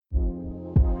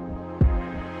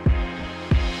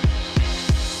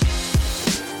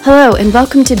Hello and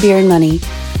welcome to Beer and Money,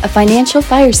 a financial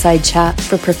fireside chat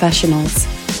for professionals.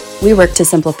 We work to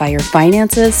simplify your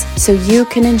finances so you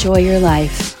can enjoy your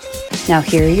life. Now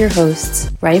here are your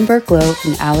hosts, Ryan Burklow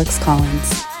and Alex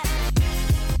Collins.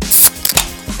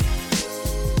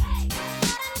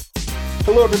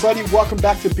 Hello everybody, welcome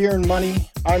back to Beer and Money.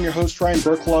 I'm your host, Ryan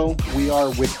Burklow. We are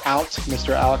without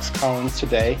Mr. Alex Collins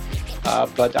today,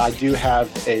 but I do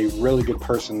have a really good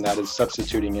person that is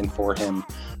substituting in for him.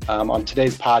 On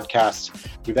today's podcast,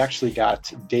 we've actually got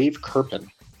Dave Kerpen.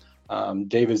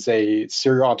 Dave is a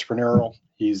serial entrepreneur.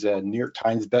 He's a New York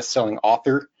Times bestselling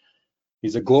author.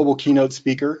 He's a global keynote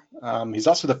speaker. He's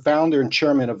also the founder and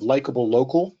chairman of Likeable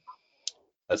Local,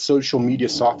 a social media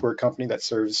software company that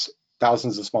serves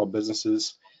thousands of small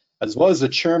businesses, as well as the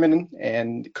chairman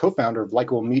and co-founder of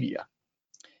Likeable Media.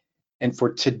 And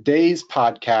for today's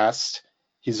podcast,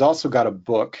 he's also got a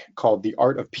book called The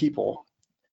Art of People,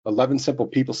 11 Simple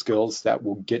People Skills That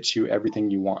Will Get You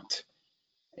Everything You Want.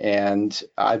 And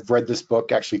I've read this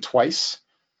book actually twice,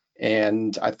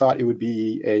 and I thought it would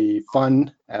be a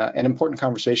fun and important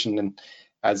conversation, and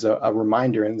as a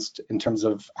reminder in terms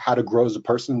of how to grow as a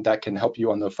person that can help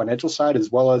you on the financial side,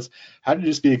 as well as how to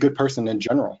just be a good person in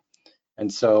general.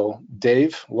 And so,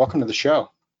 Dave, welcome to the show.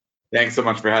 Thanks so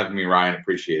much for having me, Ryan.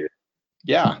 Appreciate it.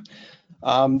 Yeah.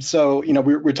 So,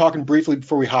 we're talking briefly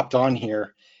before we hopped on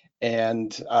here,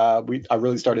 and I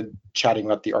really started chatting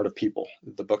about The Art of People,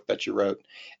 the book that you wrote.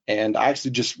 And I actually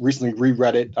just recently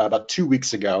reread it about 2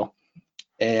 weeks ago,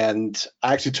 and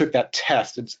I actually took that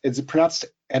test. Is it pronounced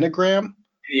Enneagram?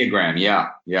 Enneagram, yeah.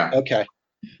 Okay.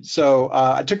 So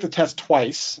I took the test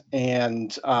twice,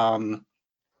 and I'm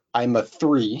a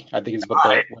 3, I think is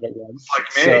what it was.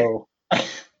 Like me.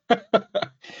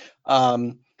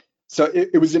 So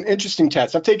it was an interesting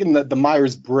test. I've taken the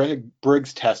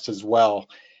Myers-Briggs test as well,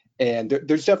 and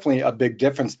there's definitely a big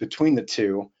difference between the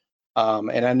two.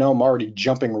 And I know I'm already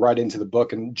jumping right into the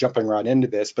book and jumping right into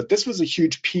this, but this was a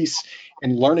huge piece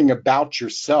in learning about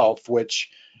yourself, which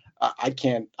I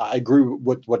agree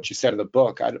with what you said in the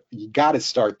book. You got to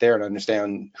start there and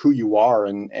understand who you are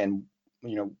and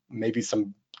maybe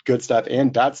some good stuff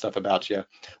and bad stuff about you.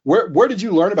 Where did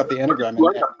you learn about the Enneagram,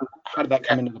 and how did that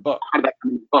come into the book?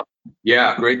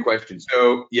 Yeah, great question.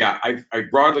 So yeah, I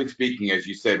broadly speaking, as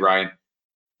you said, Ryan,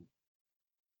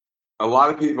 a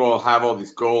lot of people have all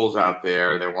these goals out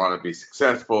there. They want to be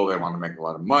successful. They want to make a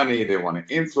lot of money. They want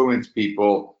to influence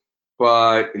people.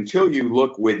 But until you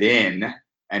look within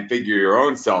and figure your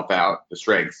own self out, the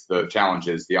strengths, the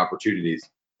challenges, the opportunities,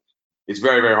 it's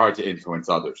very, very hard to influence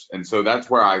others. And so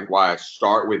that's why I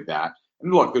start with that.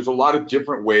 And look, there's a lot of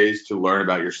different ways to learn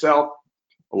about yourself,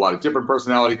 a lot of different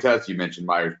personality tests. You mentioned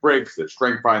Myers-Briggs, there's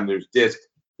Strength Finder, there's DISC.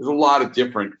 There's a lot of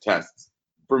different tests.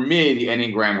 For me, the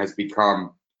Enneagram has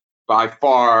become by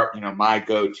far, my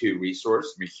go-to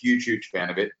resource. I'm a huge, huge fan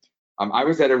of it. I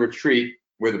was at a retreat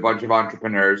with a bunch of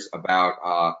entrepreneurs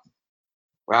about,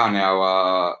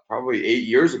 probably 8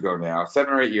 years ago now,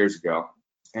 7 or 8 years ago.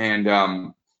 And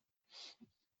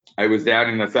I was down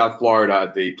in the South Florida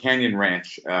at the Canyon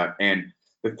Ranch. And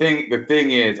the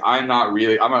thing is,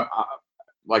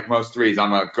 like most threes,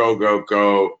 I'm a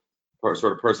go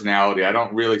sort of personality. I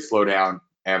don't really slow down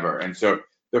ever. And so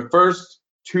the first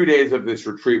 2 days of this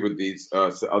retreat with these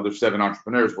other 7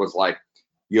 entrepreneurs was like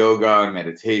yoga,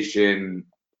 meditation,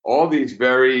 all these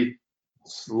very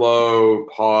slow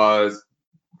pause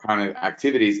kind of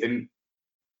activities. And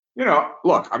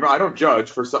look, I don't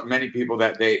judge. For many people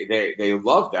that they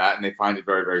love that and they find it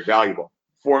very, very valuable.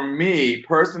 For me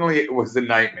personally, it was a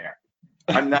nightmare.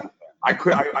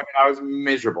 I was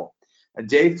miserable. And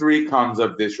day 3 comes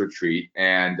of this retreat,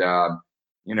 and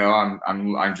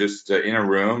I'm just in a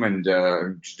room and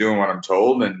just doing what I'm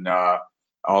told. And lo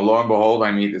and behold,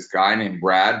 I meet this guy named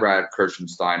Brad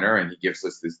Kirschensteiner, and he gives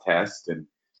us this test. And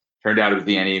turned out it was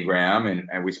the Enneagram,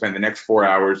 and we spent the next 4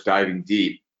 hours diving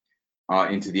deep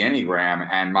into the Enneagram,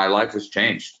 and my life was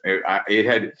changed.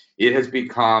 It has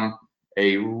become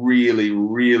a really,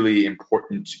 really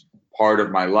important part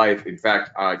of my life. In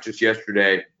fact, just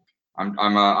yesterday,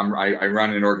 I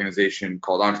run an organization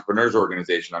called Entrepreneurs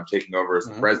Organization. I'm taking over as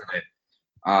the president.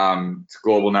 It's a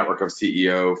global network of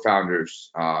CEO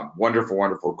founders, wonderful,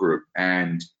 wonderful group.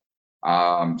 And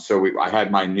so I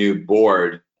had my new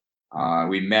board.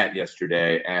 We met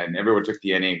yesterday, and everyone took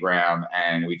the Enneagram,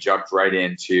 and we jumped right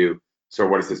into, so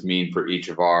what does this mean for each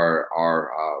of our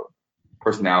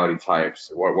personality types?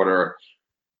 What are,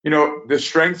 the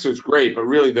strengths is great, but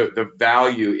really the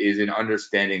value is in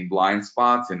understanding blind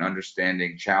spots and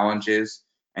understanding challenges,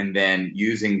 and then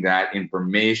using that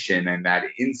information and that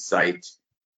insight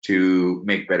to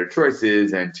make better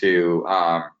choices and to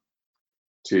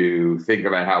to think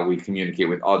about how we communicate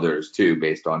with others too,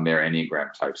 based on their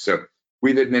Enneagram type. So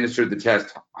we've administered the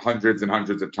test hundreds and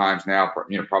hundreds of times now,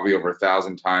 probably over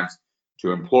 1,000 times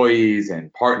to employees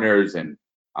and partners and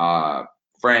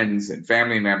friends and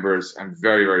family members. I'm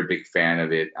very, very big fan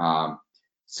of it.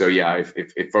 So yeah,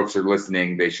 if folks are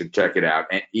listening, they should check it out.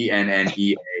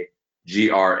 ENNEAGRAM,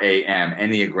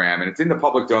 Enneagram, and it's in the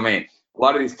public domain. A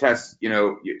lot of these tests,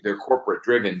 they're corporate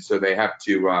driven, so they have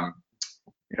to,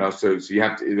 so you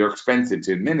have to, they're expensive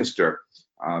to administer.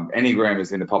 Enneagram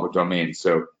is in the public domain,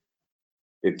 so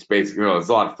it's basically, there's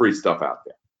a lot of free stuff out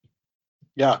there.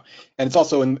 Yeah, and it's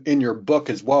also in your book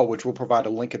as well, which we'll provide a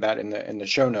link of that in the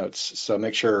show notes. So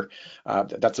make sure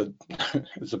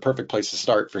it's a perfect place to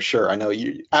start for sure. I know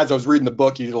you, as I was reading the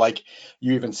book, you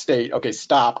even state, okay,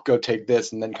 stop, go take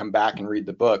this, and then come back and read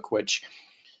the book. Which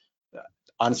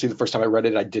honestly, the first time I read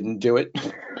it, I didn't do it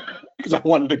because I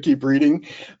wanted to keep reading.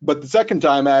 But the second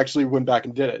time, I actually went back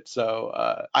and did it. So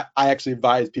I actually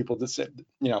advise people to say,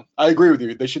 I agree with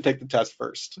you. They should take the test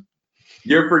first.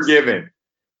 You're forgiven.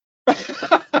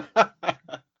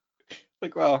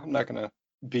 Like, well, I'm not gonna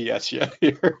BS you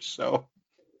here. So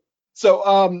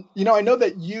I know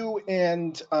that you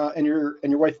and your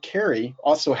wife Carrie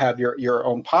also have your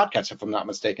own podcast, if I'm not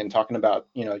mistaken, talking about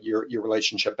your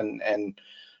relationship and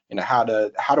how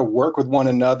to work with one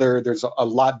another. There's a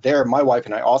lot there. My wife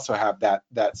and I also have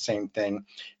that same thing.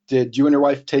 Did you and your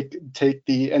wife take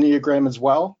the Enneagram as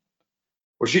well?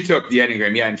 Well, she took the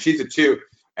Enneagram, yeah, and she's a 2.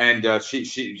 And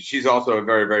she's also a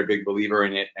very, very big believer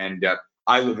in it. And the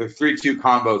 3-2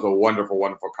 combo is a wonderful,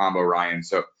 wonderful combo, Ryan.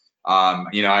 So, I've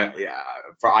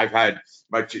had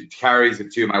Carrie's a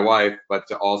 2, my wife, but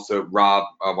also Rob,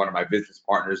 one of my business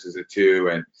partners, is a 2,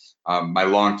 and my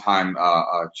longtime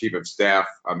chief of staff,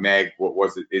 Meg,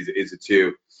 is a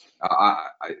 2.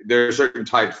 There are certain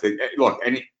types that look,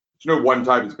 there's no one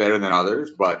type is better than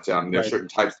others, but there's certain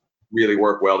types that really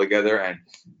work well together, and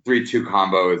 3-2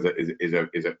 combo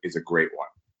is a great one.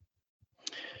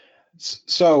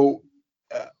 So,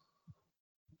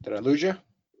 did I lose you?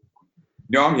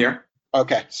 No, I'm here.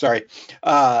 Okay, sorry.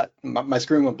 My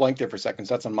screen went blank there for a second,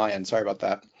 so that's on my end. Sorry about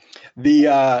that.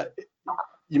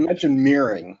 You mentioned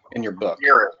mirroring in your book.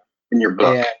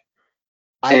 And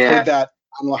I've heard that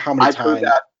I don't know how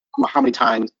many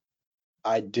times.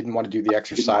 I didn't want to do the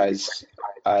exercise.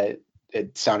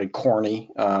 It sounded corny,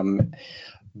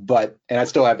 but I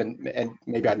still haven't, and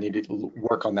maybe I need to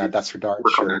work on that. That's for darn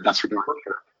sure.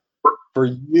 For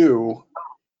you,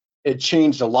 it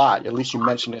changed a lot. At least you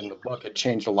mentioned it in the book. It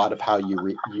changed a lot of how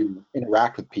you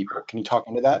interact with people. Can you talk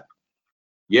into that?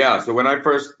 Yeah. So when I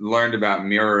first learned about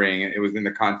mirroring, it was in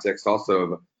the context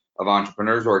also of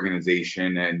Entrepreneurs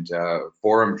Organization and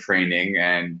forum training,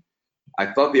 and I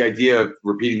thought the idea of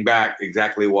repeating back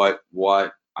exactly what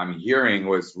I'm hearing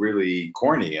was really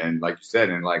corny and, like you said,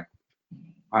 and like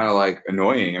kind of like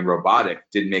annoying and robotic.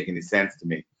 Didn't make any sense to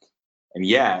me. And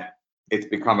yet it's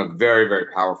become a very, very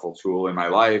powerful tool in my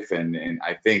life, and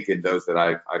I think in those that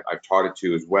I've taught it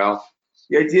to as well.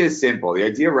 The idea is simple. The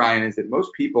idea, Ryan, is that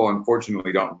most people,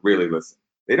 unfortunately, don't really listen.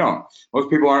 They don't. Most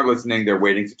people aren't listening. They're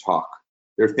waiting to talk.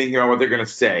 They're thinking about what they're going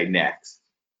to say next.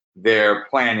 They're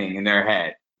planning in their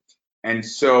head. And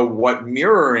so what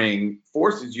mirroring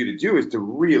forces you to do is to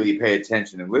really pay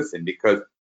attention and listen, because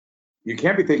you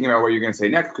can't be thinking about what you're going to say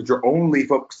next, because you're only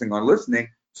focusing on listening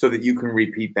so that you can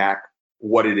repeat back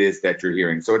what it is that you're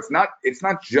hearing. So it's not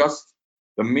just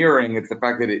the mirroring, it's the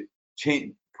fact that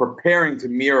preparing to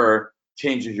mirror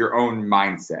changes your own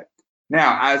mindset.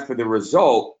 Now, as for the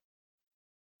result,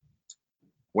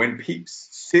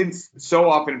 since so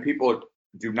often people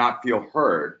do not feel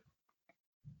heard,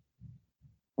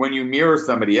 when you mirror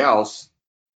somebody else,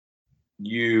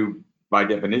 you, by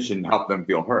definition, help them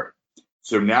feel heard.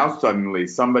 So now suddenly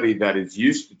somebody that is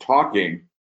used to talking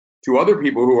to other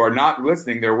people who are not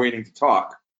listening, they're waiting to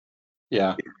talk.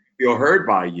 Yeah. Feel heard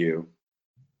by you.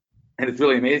 And it's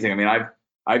really amazing. I mean,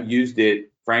 I've used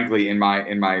it, frankly, in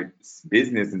my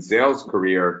business and sales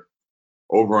career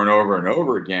over and over and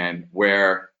over again,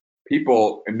 where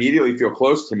people immediately feel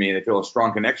close to me, they feel a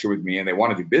strong connection with me, and they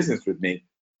want to do business with me,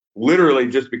 literally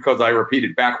just because I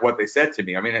repeated back what they said to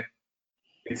me. I mean,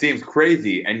 it seems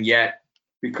crazy, and yet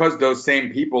because those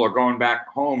same people are going back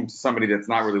home to somebody that's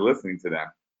not really listening to them,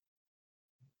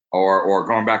 or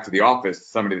going back to the office to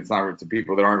somebody that's not to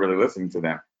people that aren't really listening to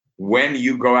them. When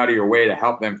you go out of your way to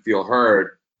help them feel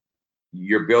heard,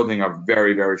 you're building a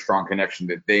very, very strong connection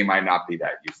that they might not be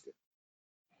that used to.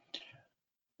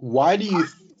 Why do you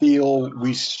feel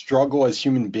we struggle as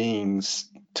human beings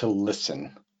to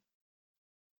listen?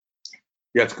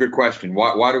 Yeah, it's a good question.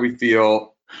 Why do we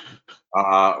feel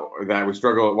that we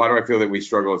struggle. Why do I feel that we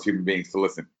struggle as human beings to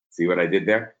listen? See what I did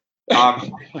there? I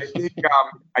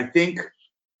think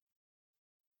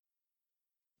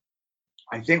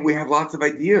we have lots of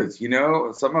ideas.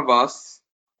 Some of us,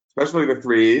 especially the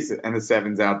threes and the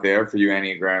sevens out there, for you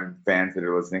Enneagram fans that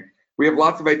are listening, we have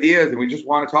lots of ideas and we just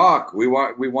want to talk. We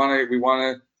want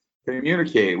to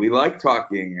communicate. We like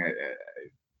talking.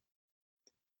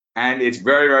 And it's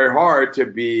very, very hard to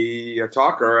be a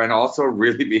talker and also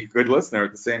really be a good listener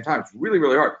at the same time. It's really,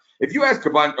 really hard. If you ask a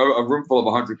room full of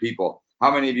 100 people,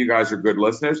 how many of you guys are good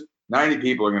listeners? 90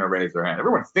 people are going to raise their hand.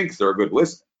 Everyone thinks they're a good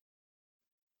listener.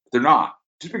 They're not.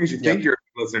 Just because you think you're a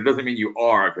good listener doesn't mean you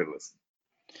are a good listener.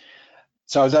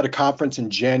 So I was at a conference in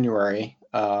January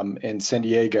in San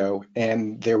Diego,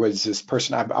 and there was this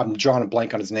person, I'm drawing a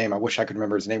blank on his name. I wish I could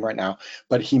remember his name right now,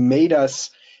 but he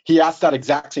asked that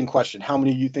exact same question. How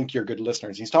many of you think you're good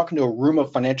listeners? He's talking to a room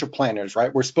of financial planners,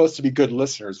 right? We're supposed to be good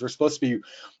listeners. We're supposed to be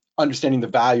understanding the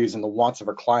values and the wants of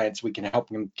our clients. We can help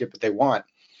them get what they want.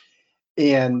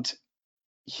 And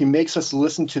he makes us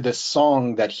listen to this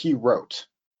song that he wrote.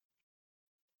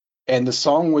 And the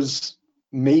song was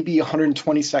maybe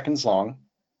 120 seconds long.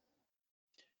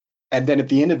 And then at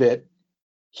the end of it,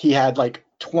 he had like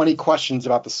 20 questions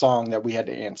about the song that we had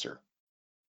to answer.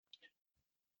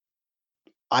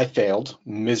 I failed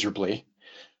miserably.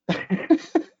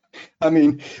 I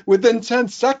mean, within 10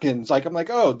 seconds, like I'm like,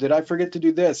 oh, did I forget to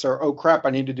do this? Or, oh crap,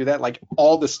 I need to do that. Like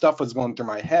all this stuff was going through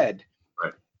my head.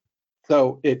 Right.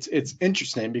 So it's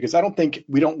interesting because I don't think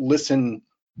we don't listen.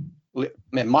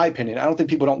 In my opinion, I don't think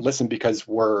people don't listen because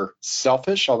we're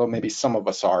selfish, although maybe some of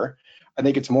us are. I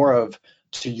think it's more of,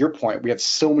 to your point, we have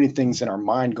so many things in our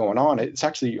mind going on. It's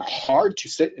actually hard to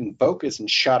sit and focus and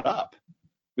shut up.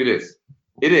 It is.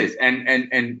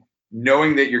 And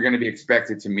knowing that you're going to be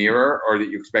expected to mirror, or that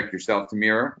you expect yourself to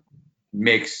mirror,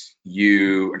 makes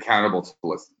you accountable to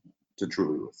listen, to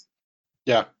truly listen.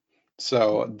 Yeah.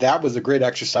 So that was a great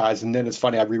exercise. And then it's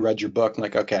funny, I reread your book. I'm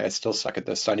like, okay, I still suck at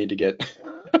this. So I need to get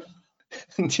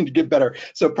better.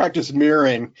 So practice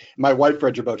mirroring. My wife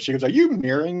read your book. She goes, are you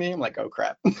mirroring me? I'm like, oh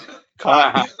crap. The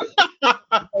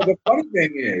funny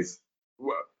thing is,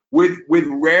 with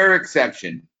rare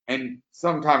exception, and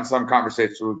sometimes some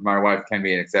conversations with my wife can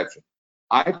be an exception,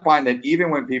 I find that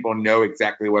even when people know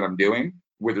exactly what I'm doing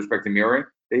with respect to mirroring,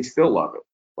 they still love it.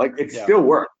 Like it still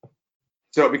works.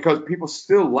 So because people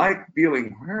still like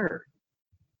feeling heard,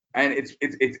 and it's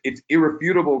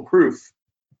irrefutable proof.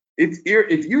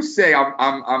 If you say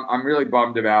I'm really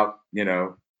bummed about,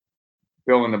 I'm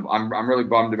really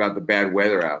bummed about the bad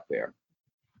weather out there,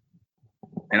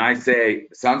 and I say,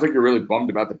 sounds like you're really bummed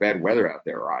about the bad weather out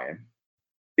there, Ryan.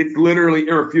 It's literally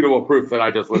irrefutable proof that I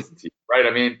just listened to you, right?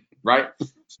 I mean, right?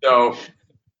 So,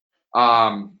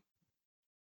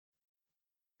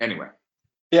 anyway.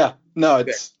 Yeah, no,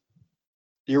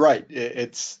 you're right.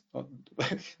 It's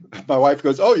my wife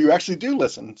goes, oh, you actually do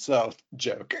listen. So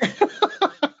joke.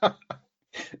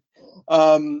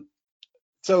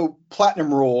 So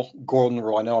platinum rule, golden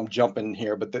rule, I know I'm jumping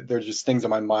here, but there's just things in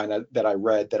my mind that I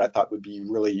read that I thought would be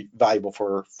really valuable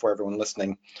for everyone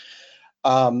listening.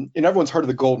 And everyone's heard of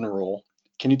the golden rule.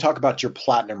 Can you talk about your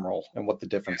platinum rule and what the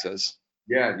difference is?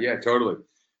 Yeah, totally.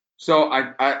 So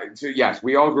so yes,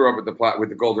 we all grew up with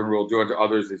the golden rule: do unto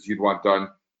others as you'd want done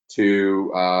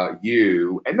to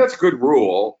you, and that's a good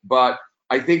rule. But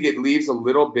I think it leaves a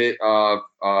little bit of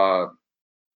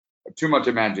too much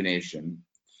imagination,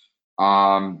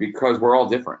 because we're all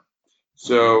different.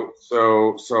 So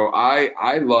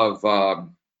I love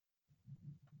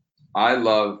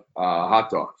hot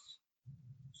dogs.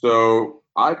 So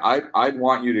I'd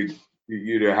want you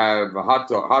to have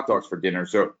hot dogs for dinner.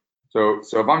 So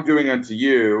if I'm doing unto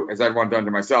you as I'd want done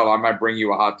to myself, I might bring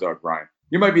you a hot dog, Brian.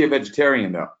 You might be a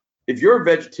vegetarian though. If you're a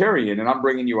vegetarian and I'm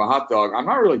bringing you a hot dog, I'm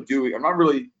not really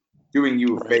doing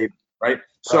you a favor, right?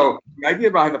 So the idea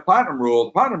behind the platinum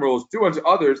rule is do unto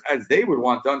others as they would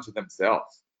want done to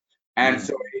themselves. And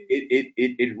so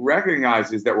it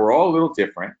recognizes that we're all a little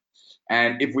different.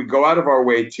 And if we go out of our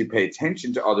way to pay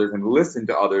attention to others and listen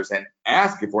to others and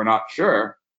ask if we're not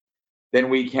sure, then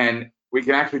we can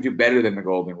actually do better than the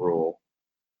golden rule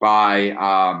by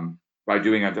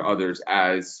doing unto others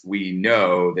as we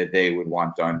know that they would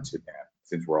want done to them,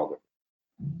 since we're all different.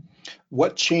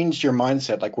 What changed your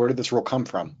mindset? Like, where did this rule come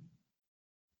from?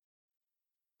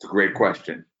 It's a great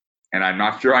question, and I'm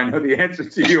not sure I know the answer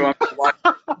to you on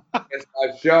the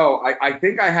show. I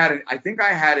think I had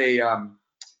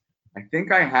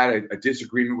a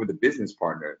disagreement with a business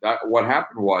partner. What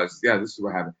happened was, this is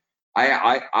what happened. I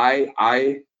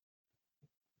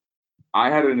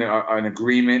had an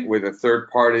agreement with a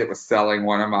third party that was selling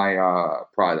one of my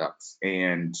products,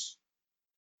 and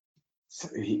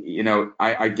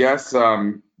I guess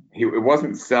it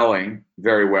wasn't selling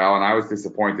very well, and I was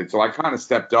disappointed. So I kind of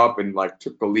stepped up and like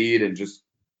took the lead and just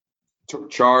took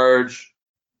charge.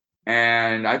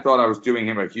 And I thought I was doing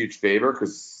him a huge favor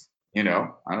because, I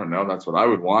don't know, that's what I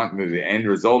would want. And the end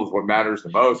result is what matters the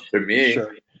most to me.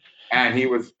 Sure. And he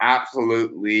was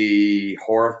absolutely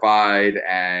horrified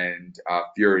and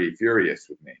furious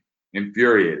with me,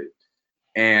 infuriated.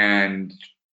 And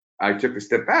I took a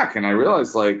step back and I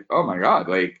realized, like, oh my God,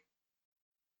 like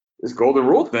this golden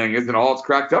rule thing isn't all it's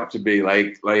cracked up to be.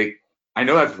 Like I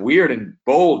know that's weird and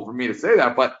bold for me to say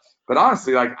that, but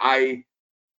honestly, like I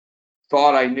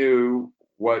thought I knew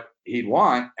what he'd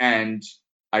want, and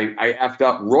I effed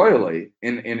up royally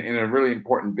in a really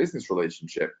important business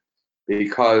relationship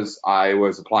because I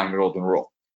was applying the golden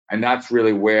rule. And that's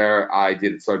really where I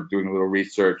started doing a little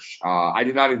research. I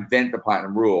did not invent the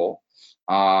platinum rule,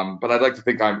 but I'd like to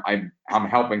think I'm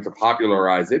helping to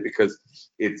popularize it because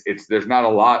there's not a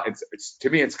lot. It's to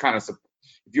me, it's kind of,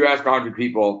 if you ask 100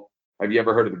 people, have you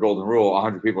ever heard of the golden rule?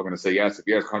 100 people are going to say yes. If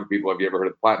you ask 100 people, have you ever heard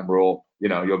of the platinum rule?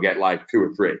 You'll get like 2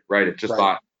 or 3, right? It's just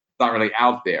not really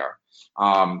out there.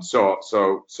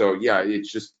 So yeah,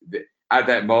 it's just at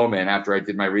that moment after I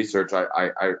did my research,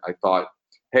 I thought,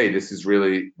 hey, this is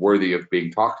really worthy of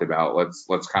being talked about.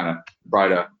 Let's kind of try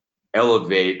to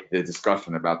elevate the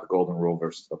discussion about the golden rule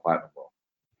versus the platinum rule.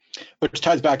 Which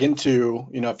ties back into,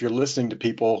 if you're listening to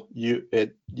people, you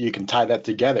can tie that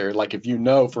together. Like if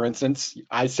for instance,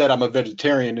 I said I'm a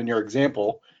vegetarian in your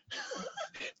example,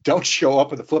 don't show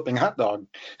up with a flipping hot dog.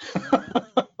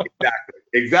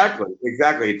 Exactly.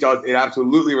 It does. It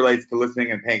absolutely relates to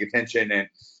listening and paying attention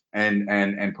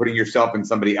and putting yourself in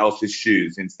somebody else's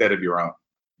shoes instead of your own.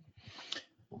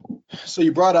 So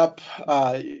you brought up,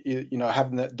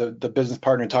 having the business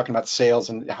partner and talking about sales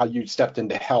and how you stepped in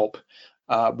to help.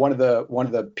 One of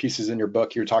the pieces in your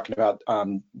book, you're talking about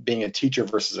being a teacher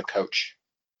versus a coach.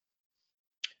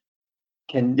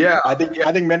 I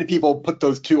think many people put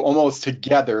those two almost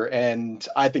together, and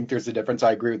I think there's a difference.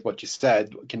 I agree with what you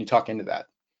said. Can you talk into that?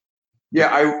 Yeah,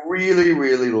 I really,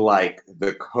 really like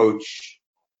the coach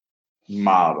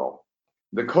model.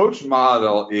 The coach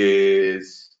model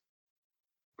is,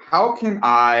 how can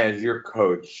I, as your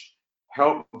coach,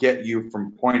 help get you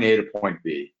from point A to point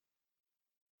B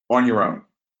on your own?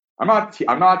 I'm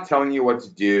not telling you what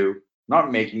to do. I'm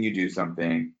not making you do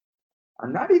something.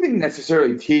 I'm not even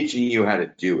necessarily teaching you how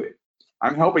to do it.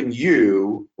 I'm helping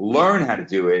you learn how to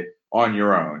do it on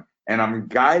your own. And I'm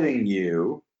guiding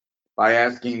you by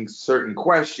asking certain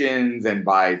questions and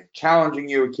by challenging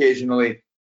you occasionally.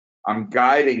 I'm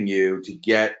guiding you to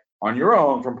get on your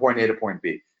own from point A to point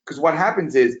B. Because what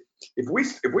happens is, if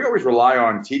we always rely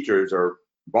on teachers or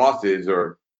bosses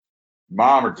or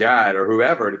mom or dad or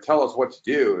whoever to tell us what to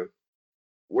do,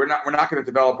 we're not going to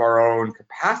develop our own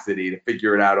capacity to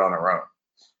figure it out on our own.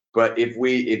 But if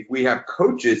we have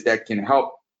coaches that can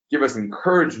help give us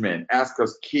encouragement, ask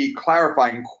us key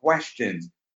clarifying questions,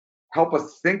 help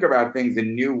us think about things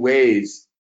in new ways,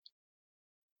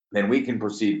 then we can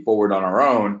proceed forward on our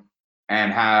own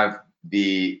and have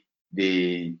the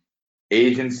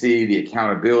agency, the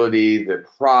accountability, the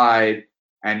pride,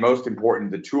 and most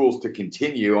important, the tools to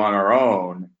continue on our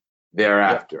own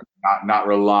thereafter. Not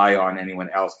rely on anyone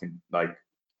else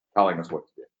telling us what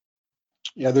to do.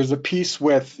 Yeah, there's a piece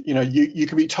with, you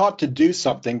can be taught to do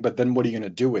something, but then what are you going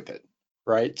to do with it,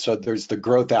 right? So there's the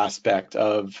growth aspect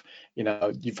of,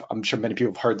 I'm sure many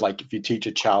people have heard, like, if you teach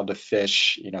a child to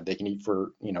fish, they can eat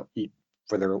for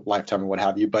their lifetime and what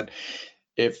have you. But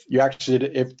if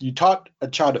you taught a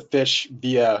child to fish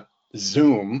via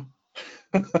Zoom,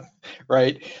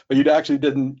 right, but you actually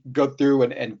didn't go through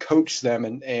and coach them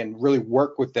and really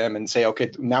work with them and say,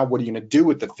 okay, now what are you going to do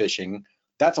with the fishing?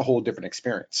 That's a whole different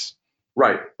experience.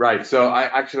 Right. So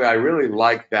I really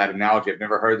like that analogy. I've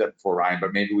never heard that before, Ryan,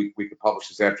 but maybe we could publish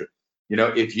this after.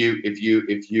 If you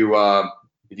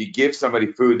give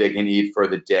somebody food, they can eat for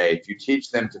the day. If you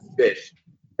teach them to fish,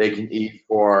 they can eat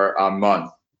for a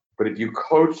month. But if you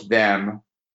coach them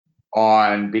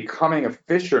on becoming a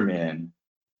fisherman,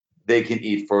 they can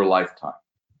eat for a lifetime,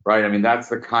 right? I mean, that's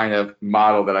the kind of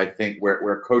model that I think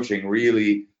where coaching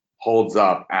really holds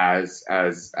up as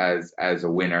a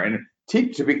winner. And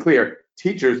to be clear,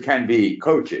 teachers can be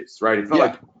coaches, right? It's not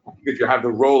like because you have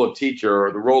the role of teacher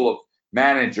or the role of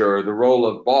manager or the role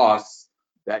of boss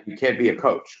that you can't be a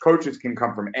coach. Coaches can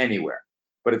come from anywhere,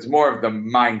 but it's more of the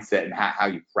mindset and how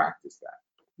you practice that.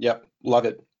 Yep, love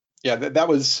it. Yeah, that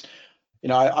was,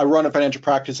 I run a financial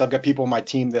practice. I've got people on my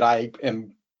team that I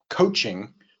am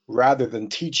coaching rather than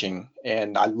teaching,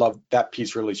 and I love that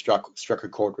piece. Really struck a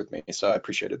chord with me, so I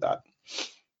appreciated that.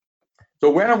 So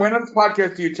when on this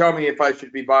podcast do you tell me if I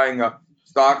should be buying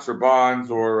stocks or bonds,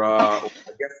 or I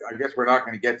guess we're not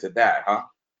going to get to that, huh?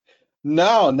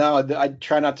 No, I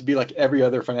try not to be like every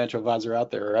other financial advisor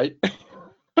out there, right?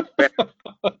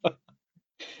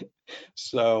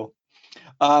 So,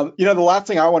 the last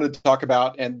thing I wanted to talk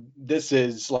about, and this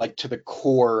is like to the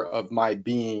core of my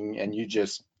being, and you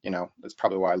just, that's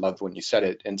probably why I loved when you said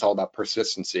it, and it's all about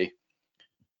persistency.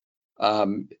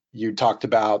 You talked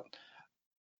about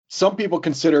some people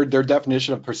consider their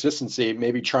definition of persistency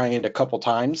maybe trying it a couple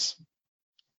times,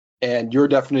 and your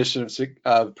definition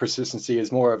of persistency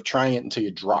is more of trying it until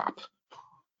you drop.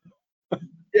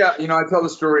 Yeah, I tell the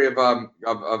story of a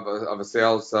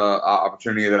sales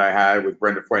opportunity that I had with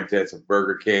Brenda Fuentes of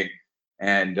Burger King,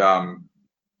 and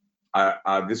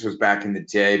this was back in the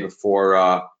day before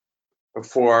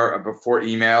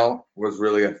email was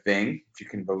really a thing, if you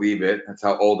can believe it. That's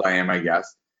how old I am, I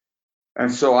guess. And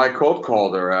so I cold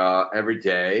called her every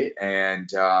day,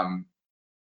 and I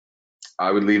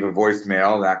would leave a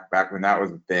voicemail back when that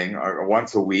was a thing,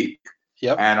 once a week.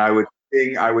 Yep. And I would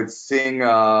sing.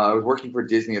 I was working for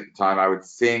Disney at the time. I would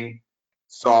sing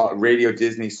radio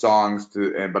Disney songs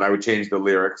but I would change the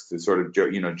lyrics to sort of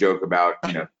joke about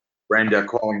Brenda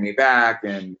calling me back,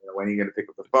 and when are you going to pick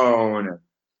up the phone, and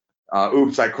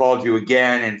oops, I called you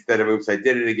again instead of oops, I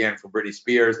did it again for Britney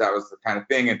Spears. That was the kind of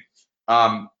thing. And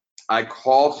I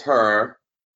called her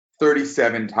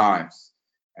 37 times.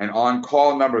 And on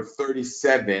call number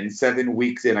 37, 7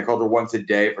 weeks in, I called her once a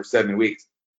day for 7 weeks.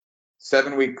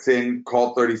 7 weeks in,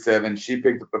 called 37. She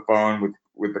picked up the phone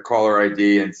with the caller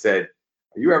ID and said,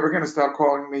 "Are you ever going to stop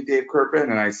calling me Dave Kerpen?"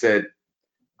 And I said,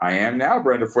 "I am now,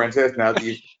 Brenda Fuentes. Now that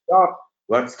you stop,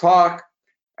 let's talk."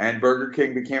 And Burger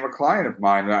King became a client of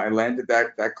mine. And I landed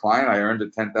that client. I earned a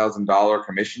 $10,000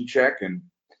 commission check, and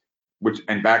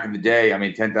back in the day, I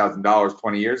mean, $10,000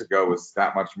 20 years ago was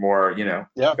that much more, valuable,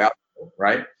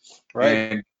 right?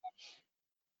 Right.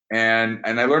 And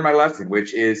I learned my lesson,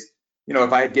 which is,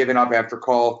 if I had given up after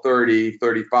call 30,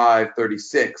 35,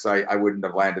 36, I wouldn't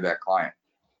have landed that client.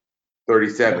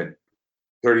 37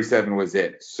 was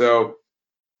it. So,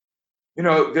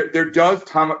 there does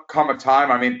come a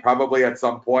time, I mean, probably at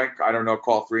some point, I don't know,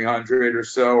 call 300 or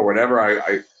so or whatever,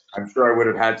 I'm sure I would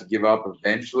have had to give up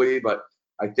eventually, but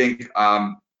I think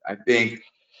a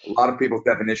lot of people's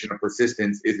definition of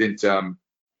persistence isn't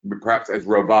perhaps as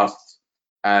robust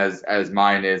as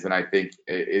mine is, and I think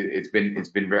I've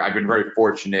been very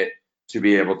fortunate to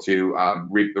be able to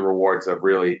reap the rewards of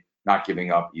really not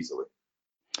giving up easily.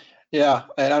 Yeah,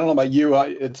 and I don't know about you,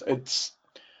 it's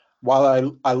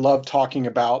while I love talking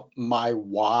about my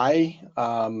why,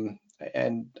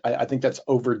 and I think that's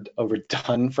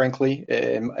overdone, frankly,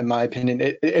 in my opinion.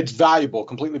 It's valuable,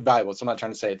 completely valuable. So I'm not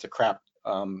trying to say it's a crap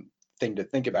thing to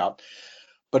think about,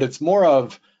 but it's more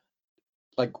of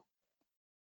like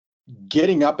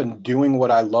getting up and doing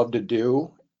what I love to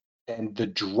do, and the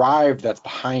drive that's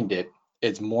behind it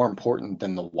is more important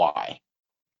than the why.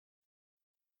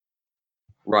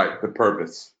 Right, the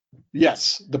purpose.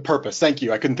 Yes, the purpose. Thank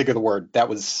you. I couldn't think of the word. That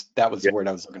was the word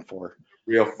I was looking for.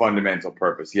 Real fundamental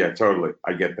purpose. Yeah, totally.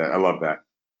 I get that. I love that.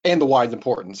 And the why is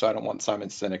important. So I don't want Simon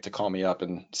Sinek to call me up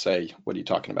and say, "What are you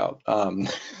talking about?"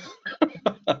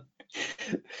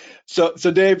 So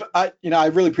Dave, I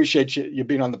really appreciate you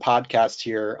being on the podcast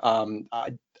here.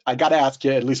 I got to ask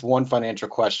you at least one financial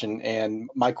question, and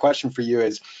my question for you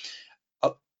is: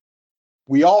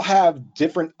 we all have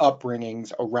different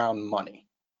upbringings around money,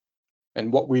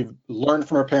 and what we've learned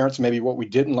from our parents, maybe what we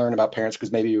didn't learn about parents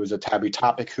because maybe it was a taboo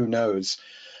topic. Who knows?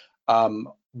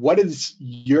 What has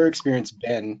your experience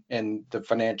been in the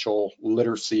financial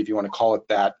literacy, if you want to call it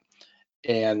that,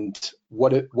 and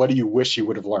what do you wish you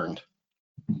would have learned?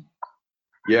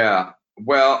 Yeah,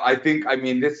 well, I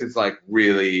mean, this is like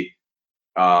really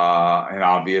an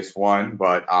obvious one,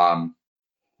 but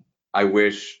I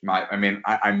wish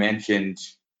I mentioned,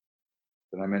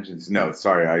 did I mention this? No,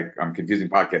 sorry, I'm confusing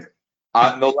podcasts.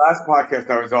 The last podcast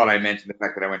I was on, I mentioned the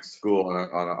fact that I went to school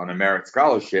on a merit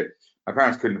scholarship. My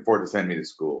parents couldn't afford to send me to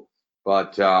school,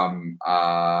 but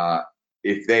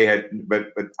if they had,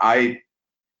 but I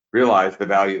realized the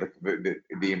value,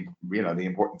 the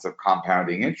importance of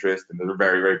compounding interest, and they're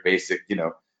very, very basic.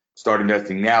 Start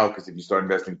investing now, because if you start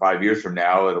investing 5 years from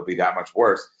now, it'll be that much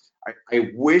worse. I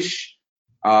wish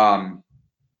my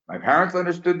parents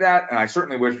understood that, and I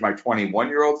certainly wish my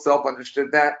 21-year-old self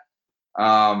understood that.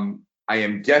 I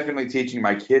am definitely teaching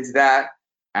my kids that,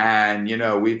 and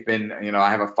we've been, I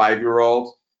have a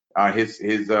 5-year-old. His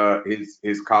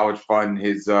college fund,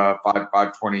 his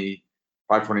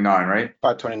 529, right?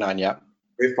 529, yeah.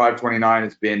 Wave 529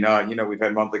 has been, we've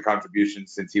had monthly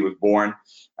contributions since he was born.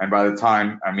 And by the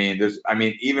time,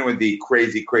 even with the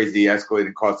crazy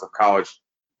escalating cost of college,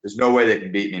 there's no way they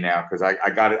can beat me now because I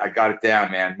got it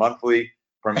down, man. Monthly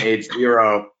from age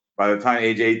 0, by the time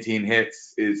age 18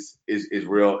 hits is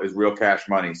real cash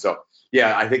money. So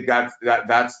yeah, I think that's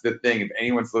the thing. If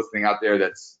anyone's listening out there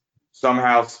that's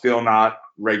somehow still not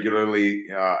regularly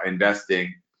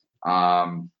investing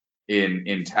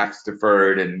in tax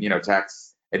deferred and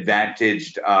tax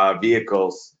advantaged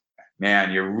vehicles,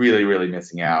 man, you're really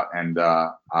missing out. And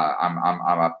I'm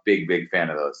a big fan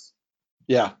of those.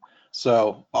 Yeah.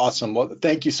 So awesome. Well,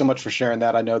 thank you so much for sharing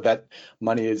that. I know that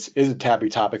money is a taboo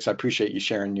topic, so I appreciate you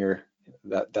sharing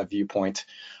that viewpoint.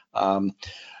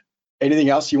 Anything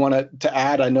else you want to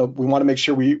add? I know we want to make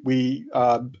sure we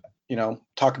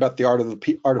talk about the art of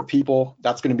people.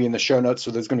 That's going to be in the show notes,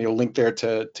 so there's going to be a link there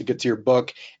to get to your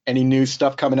book. Any new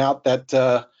stuff coming out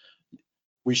that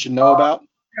we should know about?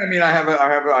 I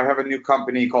have a new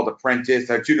company called Apprentice.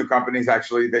 I have 2 new companies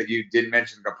actually that you didn't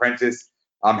mention. Apprentice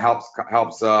helps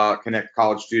connect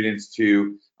college students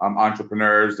to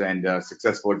entrepreneurs and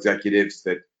successful executives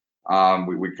that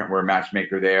we're a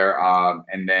matchmaker there.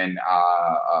 And then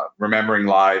Remembering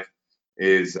Live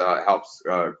helps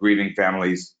grieving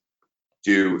families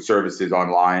do services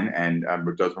online and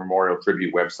does memorial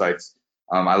tribute websites.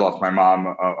 I lost my mom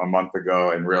a month ago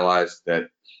and realized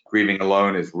that grieving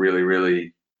alone is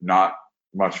really not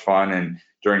much fun. And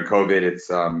during COVID, it's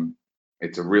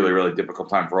a really difficult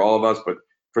time for all of us. But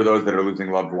for those that are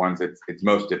losing loved ones, it's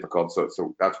most difficult.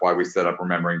 So that's why we set up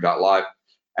Remembering.live.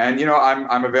 And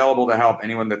I'm available to help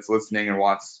anyone that's listening and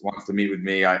wants to meet with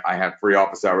me. I have free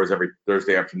office hours every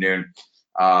Thursday afternoon.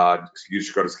 You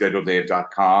should go to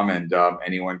scheduledave.com and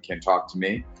anyone can talk to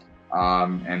me.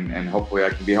 And hopefully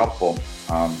I can be helpful.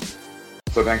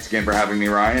 So thanks again for having me,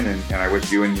 Ryan, and I wish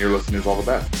you and your listeners all the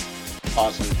best.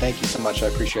 Awesome. Thank you so much. I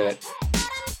appreciate it.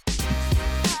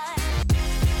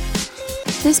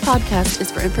 This podcast is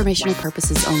for informational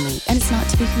purposes only and is not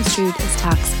to be construed as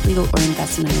tax, legal, or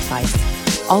investment advice.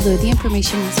 Although the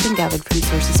information has been gathered from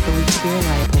sources believed to be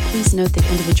reliable, please note that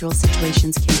individual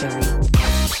situations can vary.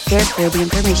 Therefore, the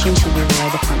information should be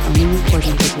relied upon only when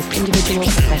coordinated with individual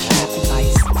professional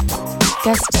advice.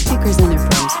 Guest speakers and their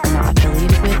firms are not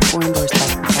affiliated with or endorsed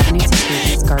by Park Avenue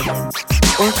Securities, Guardian,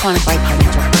 or Quantified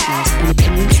Financial Partners, and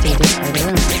opinions stated are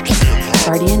their own.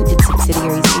 Guardian, its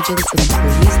subsidiaries, agents, and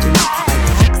employees do not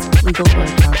provide tax, legal, or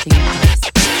accounting advice.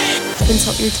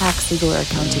 Consult your tax, legal, or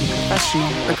accounting professional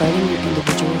regarding your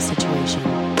individual situation.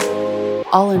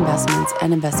 All investments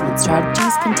and investment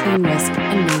strategies contain risk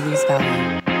and may lose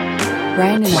value.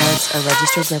 Ryan and Alex are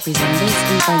registered representatives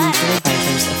and financial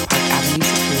advisors of Park Avenue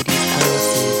Securities,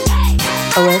 LLC.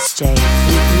 OSJ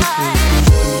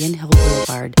 333 Indian Hill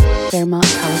Boulevard, Claremont,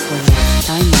 California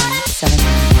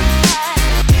 91791.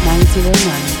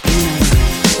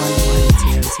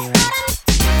 909-399-1100.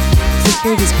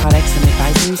 Securities products and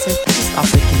advisory services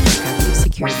offered through Park Avenue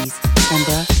Securities,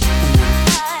 FINRA,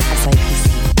 SIPC.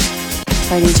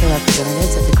 Financial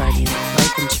representatives of the Guardian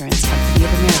Life Insurance Company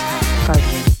of America,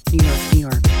 Guardian, New York, New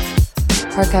York.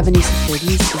 Park Avenue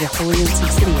Securities is a wholly owned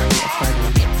subsidiary of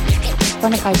Guardian.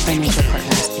 Quantified Financial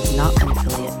Partners is not an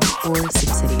affiliate or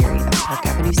subsidiary of Park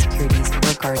Avenue Securities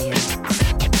or Guardian.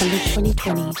 Number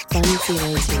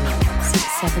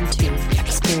 2020-100-672,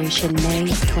 expiration May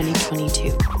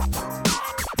 2022.